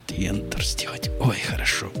Enter сделать. Ой,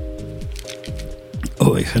 хорошо.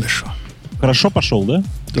 Ой, хорошо. Хорошо пошел, да?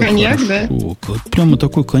 Да, коньяк, хорошо. Да? Прямо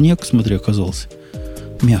такой коньяк, смотри, оказался.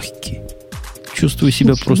 Мягкий. Чувствую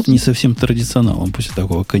себя просто не совсем традиционалом после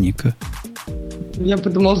такого коньяка. Я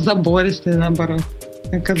подумал, забористый, наоборот.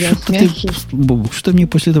 Оказался мягкий. Бобук, что мне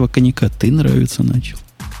после этого коньяка ты нравится начал?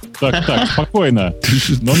 Так, спокойно.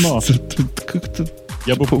 Но. Как-то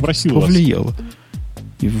я бы попросил вас. Повлияло.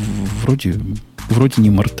 И вроде не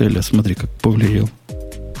мартель, а смотри, как повлиял.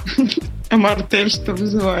 А мартель что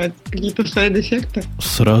вызывает? Какие-то сайд-эффекты?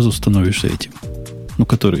 Сразу становишься этим. Ну,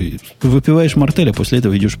 который... Выпиваешь мартель, а после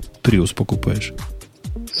этого идешь Приус покупаешь.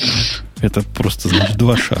 Это просто, знаешь,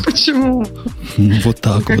 2 шага. Почему? Вот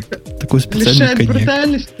так вот. Такой специальный лишает коньяк.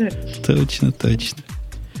 брутальности? Точно.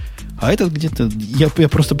 А этот где-то... Я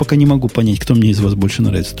просто пока не могу понять, кто мне из вас больше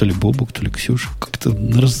нравится. То ли Бобук, то ли Ксюша. Как-то...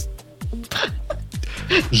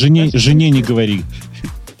 Жене не говори.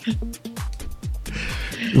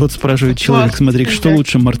 Вот спрашивает человек, смотри, что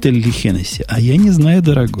лучше, мартель или Хеннесси? А я не знаю,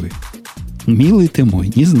 дорогой. Милый ты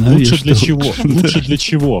мой, не знаю. Лучше для чего? Лучше для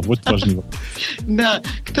чего? Вот важно. Да.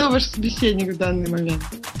 Кто ваш собеседник в данный момент?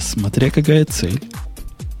 Смотря какая цель.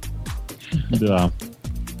 Да.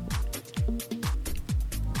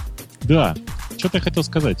 Да. Что-то я хотел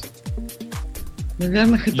сказать.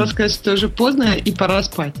 Наверное, хотел сказать, что уже поздно и пора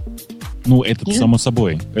спать. Ну, это само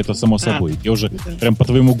собой. Это само собой. Я уже прям по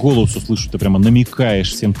твоему голосу слышу, ты прямо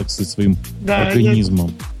намекаешь всем, так сказать, своим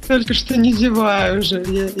организмом. Я только что не зеваю уже.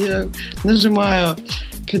 Я нажимаю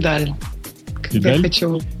педаль. Когда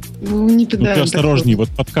хочу. Ну, не педаль. Ну, ты осторожней. Вот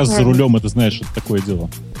подкаст за рулем, это знаешь, это такое дело.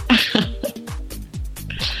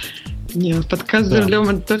 Нет, подкаст за рулем,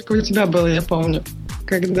 это только у тебя было, я помню.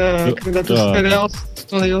 Когда ты ускорялся,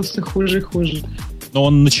 становился хуже и хуже. Но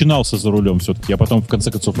он начинался за рулем все-таки, а потом в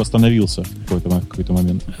конце концов остановился в какой-то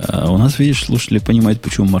момент. А у нас, видишь, слушатели понимают,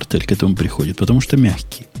 почему мартель к этому приходит. Потому что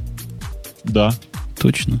мягкий. Да.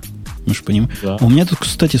 Точно. Мы же понимаем. Да. У меня тут,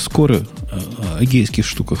 кстати, скоро о гейских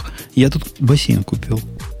штуках. Я тут бассейн купил.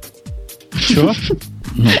 Чего?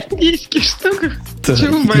 В гейских штуках?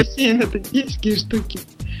 Почему бассейн? Это гейские штуки.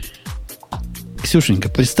 Ксюшенька,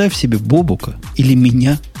 представь себе Бобука или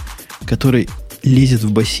меня, который лезет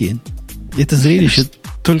в бассейн. Это зрелище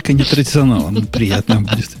только нетрадиционалам приятно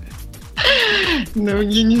будет. Ну,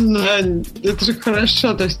 я не знаю, это же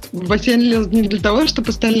хорошо. То есть в бассейн лез не для того, чтобы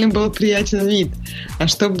остальным был приятен вид, а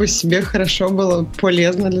чтобы себе хорошо было,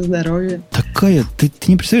 полезно для здоровья. Такая, ты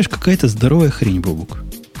не представляешь, какая-то здоровая хрень, Бобук.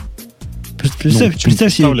 Представь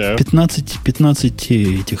себе 15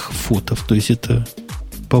 этих футов. То есть это,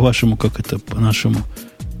 по-вашему, как это, по-нашему,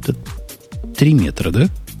 это 3 метра, да?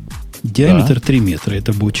 Диаметр 3 метра,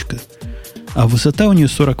 это бочка. А высота у нее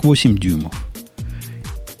 48 дюймов.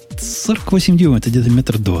 48 дюймов, это где-то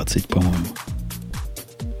 1,20 м, по-моему.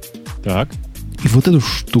 Так. И вот эту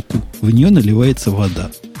штуку, в нее наливается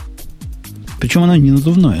вода. Причем она не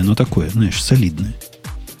надувная, но такое, знаешь, солидное.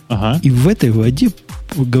 Ага. И в этой воде,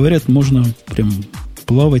 говорят, можно прям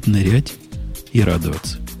плавать, нырять и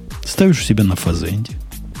радоваться. Ставишь у себя на фазенде.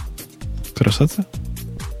 Красота?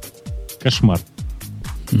 Кошмар.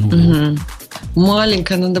 Ну,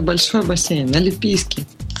 Маленькая, надо большой бассейн, олимпийский.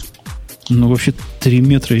 Ну, вообще 3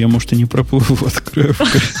 метра я, может, и не проплыву, открою.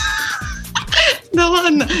 Да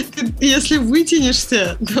ладно, если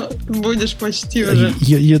вытянешься, то будешь почти уже.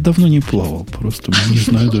 Я давно не плавал, просто не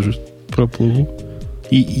знаю даже, проплыву.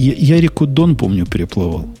 И я реку Дон, помню,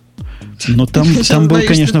 переплывал. Но там был,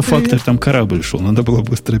 конечно, фактор, там корабль шел, надо было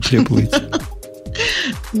быстро переплыть.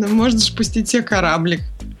 Ну, можешь пустить себе кораблик.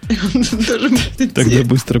 Тогда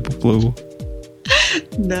быстро поплыву.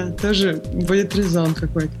 Да, тоже будет резон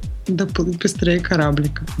какой-то. Доплыть быстрее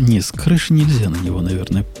кораблика. Не, с крыши нельзя на него,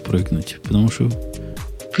 наверное, прыгнуть. Потому что...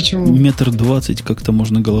 Почему? 1,20 м как-то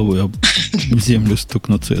можно головой об землю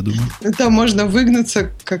стукнуться, я думаю. Там можно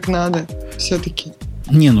выгнуться как надо все-таки.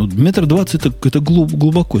 Не, ну 1,20 м это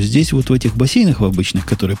глубоко. Здесь вот в этих бассейнах в обычных,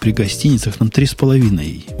 которые при гостиницах, там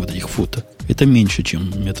 3,5 вот этих фута. Это меньше, чем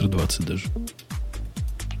 1,20 м даже.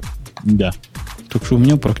 Да. Так что у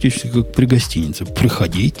меня практически как при гостинице.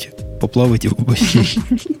 Приходите, поплавайте в бассейн.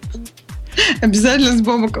 Обязательно с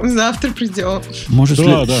Бобуком завтра придем. Может,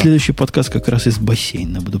 следующий подкаст как раз из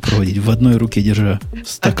бассейна буду проводить. В одной руке держа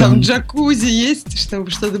стакан. А там джакузи есть, чтобы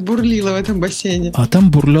что-то бурлило в этом бассейне? А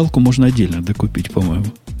там бурлялку можно отдельно докупить,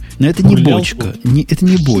 по-моему. Но это не бочка. Это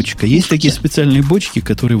не бочка. Есть такие специальные бочки,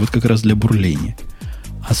 которые вот как раз для бурления.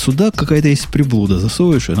 А сюда какая-то есть приблуда.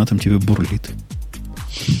 Засовываешь, и она там тебе бурлит.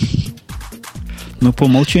 Но по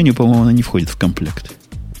умолчанию, по-моему, она не входит в комплект.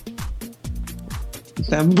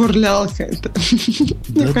 Да, бурлялка это.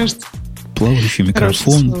 Мне кажется.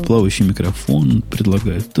 Плавающий микрофон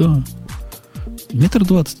предлагают, да.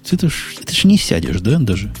 1,20 м, это ж не сядешь, да,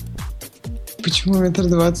 даже? Почему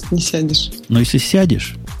 1,20 м не сядешь? Но если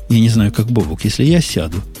сядешь, я не знаю, как Бобок, если я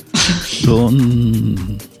сяду, то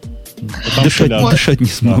дышать не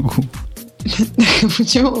смогу.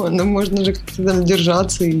 Почему? Ну, можно же как-то там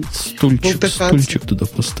держаться и стульчик туда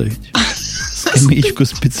поставить. Скамеечку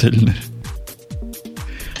специальную.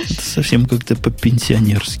 Это совсем как-то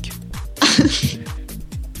по-пенсионерски.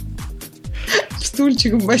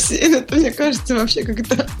 Стульчик в бассейн, это, мне кажется, вообще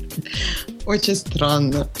как-то очень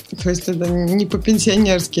странно. То есть это не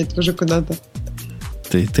по-пенсионерски, это уже куда-то.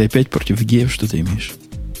 Ты опять против геев что-то имеешь?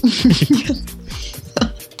 Нет.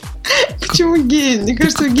 Почему геи? Мне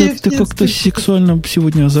кажется, у геев ты как-то сексуально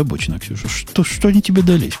сегодня озабочена, Ксюша. Что они тебе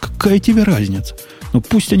дались? Какая тебе разница? Ну,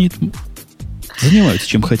 пусть они занимаются,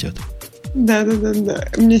 чем хотят. Да.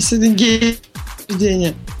 У меня сегодня геи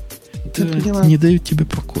рождения. Да, не дают тебе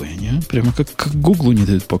покоя, не? Прямо как Гуглу не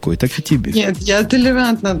дают покоя, так и тебе. Нет, я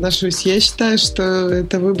толерантно отношусь. Я считаю, что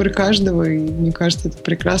это выбор каждого, и мне кажется, это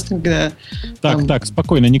прекрасно, когда... Так,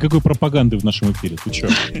 спокойно, никакой пропаганды в нашем эфире. Ты что?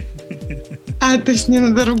 То есть не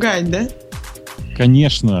надо ругать, да?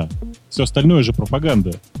 Конечно. Все остальное же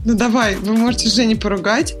пропаганда. Ну давай, вы можете Женю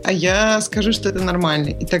поругать, а я скажу, что это нормально.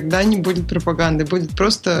 И тогда не будет пропаганды, будет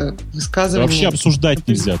просто высказывание. Вообще обсуждать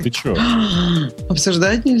нельзя, ты что?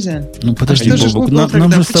 Обсуждать нельзя? Ну подожди, Бобок,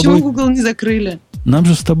 нам же с тобой... Почему Google не закрыли? Нам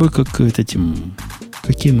же с тобой как этим...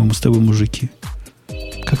 Какие мы с тобой мужики?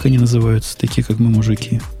 Как они называются, такие, как мы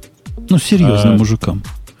мужики? Ну, серьезным мужикам.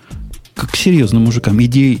 Как серьезным мужикам.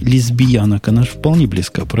 Идея лесбиянок, она же вполне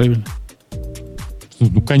близка, правильно?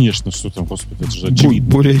 Ну, конечно, что там, господи, это же очевидно.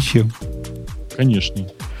 Более чем. Конечно.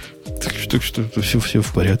 Так что все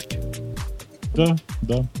в порядке. Да.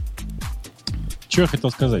 Что я хотел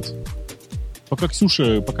сказать? Пока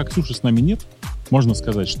Ксюши с нами нет, можно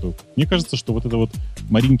сказать, что... Мне кажется, что вот это вот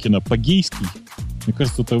Маринкина по-гейски, мне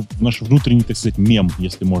кажется, это наш внутренний, так сказать, мем,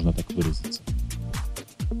 если можно так выразиться.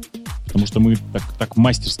 Потому что мы так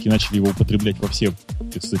мастерски начали его употреблять во все,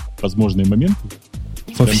 так сказать, возможные моменты.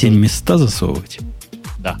 Во все места засовывать?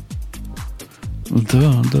 Да.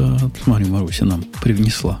 Да. Смотри, Маруся нам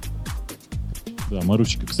привнесла. Да,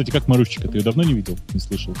 Марусечка. Кстати, как Марусечка? Ты ее давно не видел? Не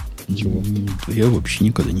слышал? Ничего. Я вообще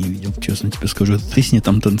никогда не видел, честно тебе скажу. Ты с ней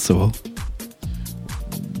там танцевал.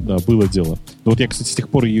 Да, было дело. Но вот я, кстати, с тех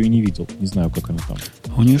пор ее и не видел. Не знаю, как она там.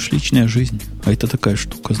 У нее же личная жизнь. А это такая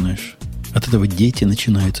штука, знаешь. От этого дети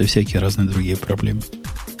начинаются, всякие разные другие проблемы.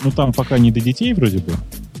 Ну, там пока не до детей вроде бы.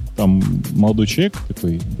 Там молодой человек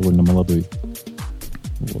такой, довольно молодой.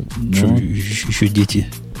 Вот. Что, еще дети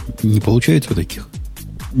не получаются у таких?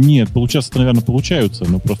 Нет, получаться-то, наверное, получаются,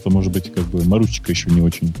 но просто, может быть, как бы Марусечка еще не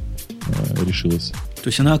очень решилась. То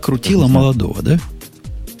есть она окрутила молодого, да?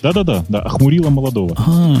 Да, охмурила молодого.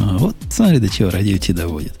 Вот смотри, до чего радио Ти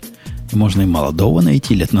доводит. Можно и молодого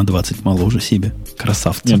найти, лет на 20 моложе себе.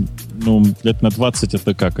 Красавца. Нет, ну, лет на 20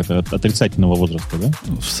 это как? Это отрицательного возраста, да?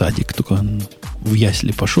 В садик только в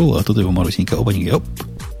ясли пошел, а тут его Марусенька, оп,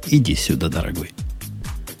 иди сюда, дорогой.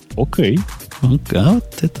 Окей. Вот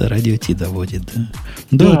это радио Ти доводит, да.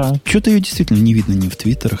 Да, что-то ее действительно не видно ни в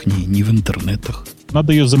твиттерах, ни в интернетах.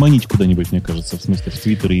 Надо ее заманить куда-нибудь, мне кажется, в смысле, в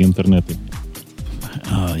твиттеры и интернеты.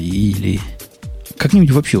 Или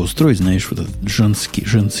как-нибудь вообще устроить, знаешь, вот этот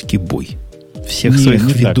женский бой. Всех своих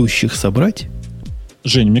ведущих собрать.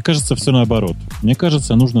 Жень, мне кажется, все наоборот. Мне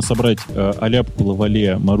кажется, нужно собрать Аляпку,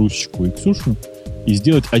 Лавале, Марусечку и Ксюшу и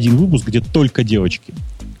сделать один выпуск, где только девочки.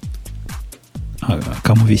 А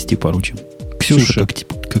кому вести поручим? Ксюша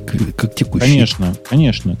как текущая.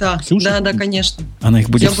 Конечно. Да, Ксюша, да, конечно. Она их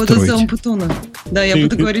будет строить. Я буду за Умпутуна. Да, я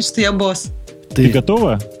буду говорить, что я босс. Ты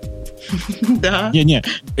готова? Да.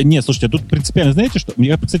 Не, слушайте, тут принципиально, знаете что?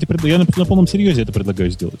 Я, кстати, на полном серьезе это предлагаю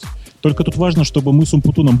сделать. Только тут важно, чтобы мы с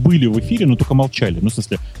Умпутуном были в эфире, но только молчали. Ну, в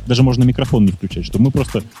смысле, даже можно микрофон не включать, чтобы мы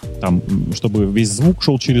просто там, чтобы весь звук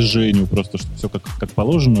шел через Женю, просто чтобы все как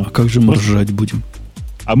положено. А как же мы ржать будем?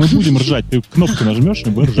 А мы будем ржать. Ты кнопку нажмешь, и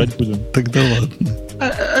мы ржать будем. Тогда ладно.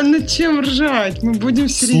 А над чем ржать? Мы будем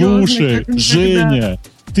серьезно. Слушай, Женя,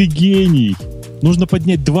 ты гений. Нужно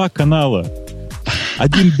поднять 2 канала.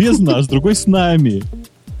 Один без нас, другой с нами.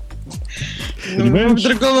 Ну, в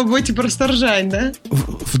другом вы будете просто ржать, да?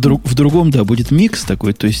 В другом, да, будет микс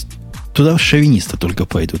такой, то есть туда шовинисты только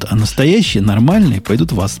пойдут, а настоящие, нормальные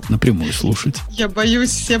пойдут вас напрямую слушать. Я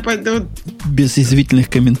боюсь, все пойдут. Без извительных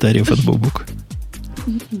комментариев от Бобука.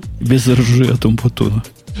 Без ржи от Умпутуна.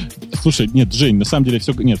 Слушай, нет, Жень, на самом деле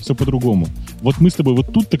все по-другому. Вот мы с тобой,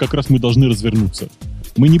 вот тут-то как раз мы должны развернуться.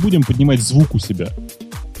 Мы не будем поднимать звук у себя.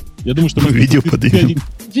 Я думаю, что мы видео поднимем.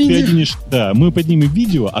 Да, мы поднимем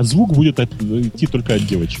видео, а звук будет идти только от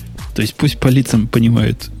девочек. То есть пусть по лицам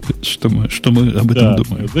понимают, что мы об этом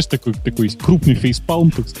думаем. Знаешь, такой крупный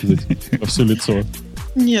фейспалм, так сказать, во все лицо.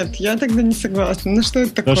 Нет, я тогда не согласна. Ну что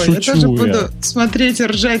это такое? Да, я тоже буду смотреть и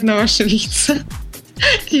ржать на ваши лица.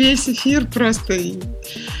 И весь эфир просто...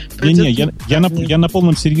 Я на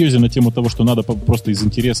полном серьезе на тему того, что надо просто из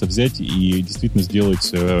интереса взять и действительно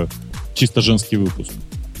сделать чисто женский выпуск.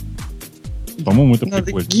 По-моему, это надо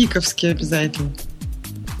прикольно. Гиковский обязательно.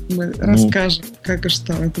 Мы расскажем, как и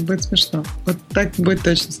что. Это будет смешно. Вот так будет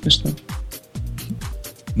точно смешно.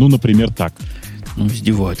 Ну, например, так. Ну,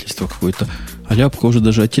 издевательство какое-то. А ляпка уже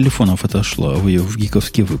даже от телефонов отошла в ее в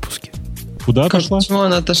гиковские выпуски. Куда отошла? Почему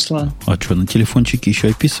она отошла? А что, на телефончике еще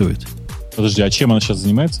описывает? Подожди, а чем она сейчас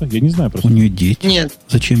занимается? Я не знаю просто. У нее дети. Нет.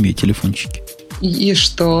 Зачем ей телефончики? И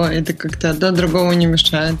что? Это как-то одно другому не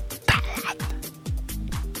мешает. Да ладно.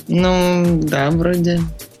 Ну, да, вроде.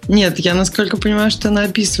 Нет, я насколько понимаю, что она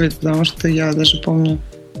описывает, потому что я даже помню,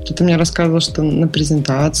 кто-то мне рассказывал, что на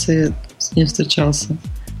презентации с ней встречался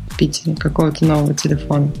в Питере какого-то нового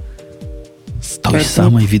телефона. С той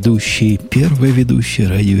самой ведущей, первой ведущей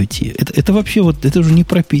радио Ти. Это вообще вот, это уже не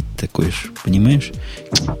пропить такое же, понимаешь?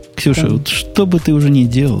 Ксюша, вот что бы ты уже ни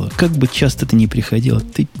делала, как бы часто ты ни приходила,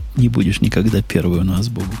 ты не будешь никогда первой у нас,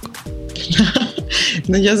 Бобук.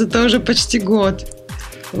 Но я зато уже почти год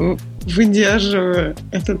выдерживаю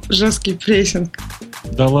этот жесткий прессинг.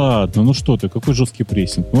 Да ладно, ну что ты, какой жесткий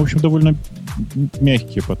прессинг? Мы, в общем, довольно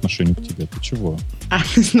мягкие по отношению к тебе. Ты чего?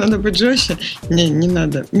 Надо быть жестче? Не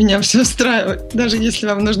надо. Меня все устраивает. Даже если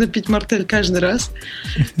вам нужно пить мартель каждый раз,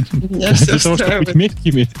 меня все устраивает. Для того, чтобы быть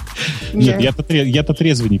мягкими? Нет, я-то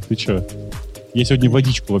трезвенник, ты что? Я сегодня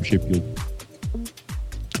водичку вообще пил.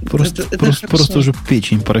 Просто уже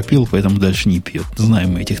печень пропил, поэтому дальше не пьет.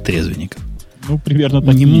 Знаем мы этих трезвенников. Ну, примерно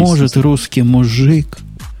так. Не может русский мужик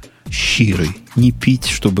щирый не пить,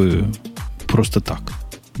 чтобы просто так.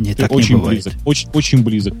 Не так не бывает. Очень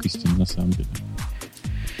близок к истине, на самом деле.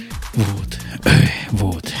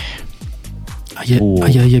 Вот. А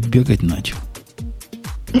я бегать начал.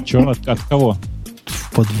 Че, от кого?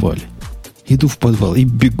 В подвале. Иду в подвал и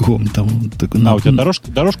бегом там. У тебя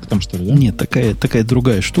дорожка там, что ли, да? Нет, такая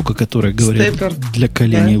другая штука, которая, говорят, Степер. для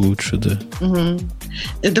коленей лучше, да. Угу.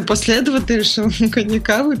 Это после этого ты решил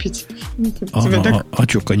коньяка выпить? А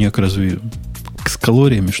что, коньяк разве с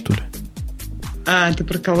калориями, что ли? Ты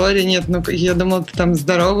про калории? Нет, я думала, ты там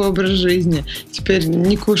здоровый образ жизни. Теперь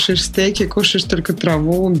не кушаешь стейки, кушаешь только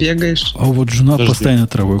траву, бегаешь. А вот жена постоянно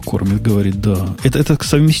травой кормит, говорит, да. Это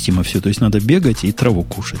совместимо все, то есть надо бегать и траву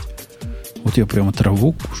кушать. Вот я прямо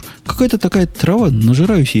траву кушаю. Какая-то такая трава,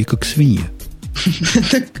 нажираюсь ей, как свинья.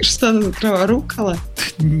 Что за трава? Руккола?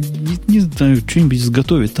 Не знаю, что-нибудь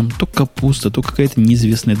изготовить. Там то капуста, то какая-то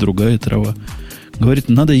неизвестная другая трава. Говорит,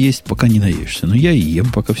 надо есть, пока не наешься. Но я и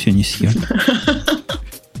ем, пока все не съем.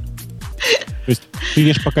 То есть ты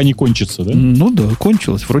ешь, пока не кончится, да? Ну да,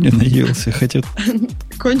 кончилось, вроде наелся. Хотя...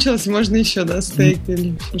 Кончилось, можно еще, да, стейк или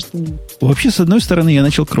еще что-нибудь. Вообще, с одной стороны, я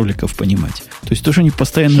начал кроликов понимать. То есть то, что они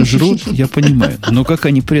постоянно жрут, я понимаю. Но как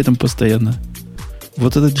они при этом постоянно...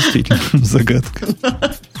 Вот это действительно загадка.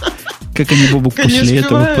 Как они, Бобук, после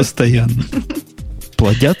этого постоянно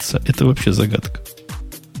плодятся, это вообще загадка.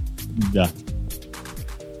 Да.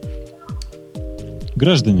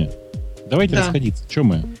 Граждане, давайте расходиться. Че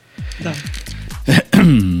мы? Да.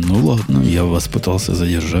 Ну ладно, я вас пытался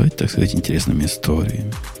задержать, так сказать, интересными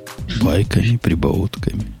историями, байками,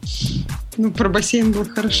 прибаутками. Ну, про бассейн было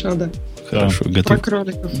хорошо, да. Хорошо, про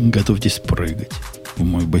кроликов. Готовьтесь прыгать в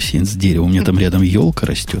мой бассейн с дерева. У меня там рядом елка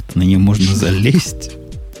растет, на нее можно залезть.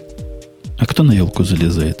 А кто на елку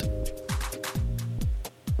залезает?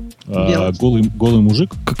 Голый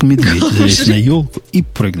мужик? Как медведь залезть на елку и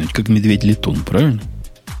прыгнуть, как медведь-летун, правильно?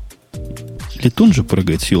 Летун же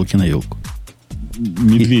прыгает с елки на елку.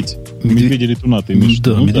 Медведя-летуна ты имеешь в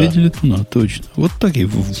виду? Да, медведя-летуна, точно. Вот так и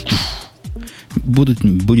будет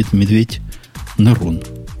медведь-нарун.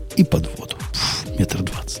 И под воду.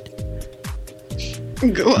 1,20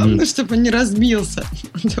 м. Главное, чтобы он не разбился.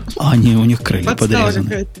 У них крылья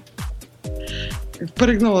подрезаны.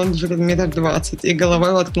 Прыгнул он 1,20 м, и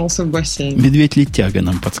головой воткнулся в бассейн. Медведь-летяга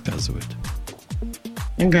нам подсказывает.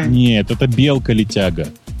 Ага. Нет, это белка-летяга,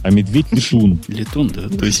 а медведь-летун. Летун, да?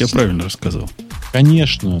 То есть я правильно рассказал.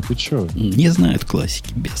 Конечно, ты что? Не знают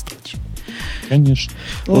классики, бестолочи. Конечно.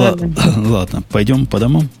 Ладно, пойдем по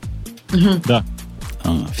домам? Да.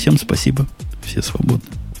 Всем спасибо. Все свободны.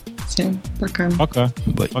 Всем пока. Пока.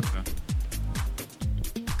 Бай. Пока.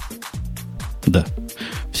 Да.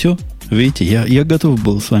 Все. Видите, я готов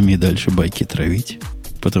был с вами и дальше байки травить,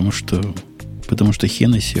 потому что потому что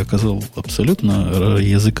Хеннесси оказал абсолютно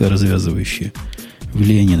языкоразвязывающее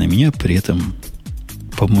влияние на меня, при этом,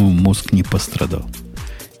 по-моему, мозг не пострадал.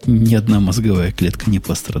 Ни одна мозговая клетка не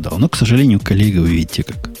пострадала. Но, к сожалению, коллега, вы видите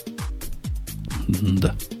как.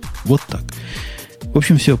 Да, вот так. В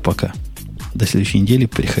общем, все, пока. До следующей недели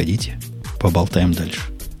приходите. Поболтаем дальше.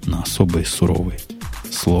 На особые, суровые,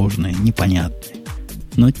 сложные, непонятные,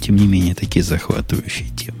 но, тем не менее, такие захватывающие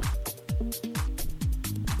темы.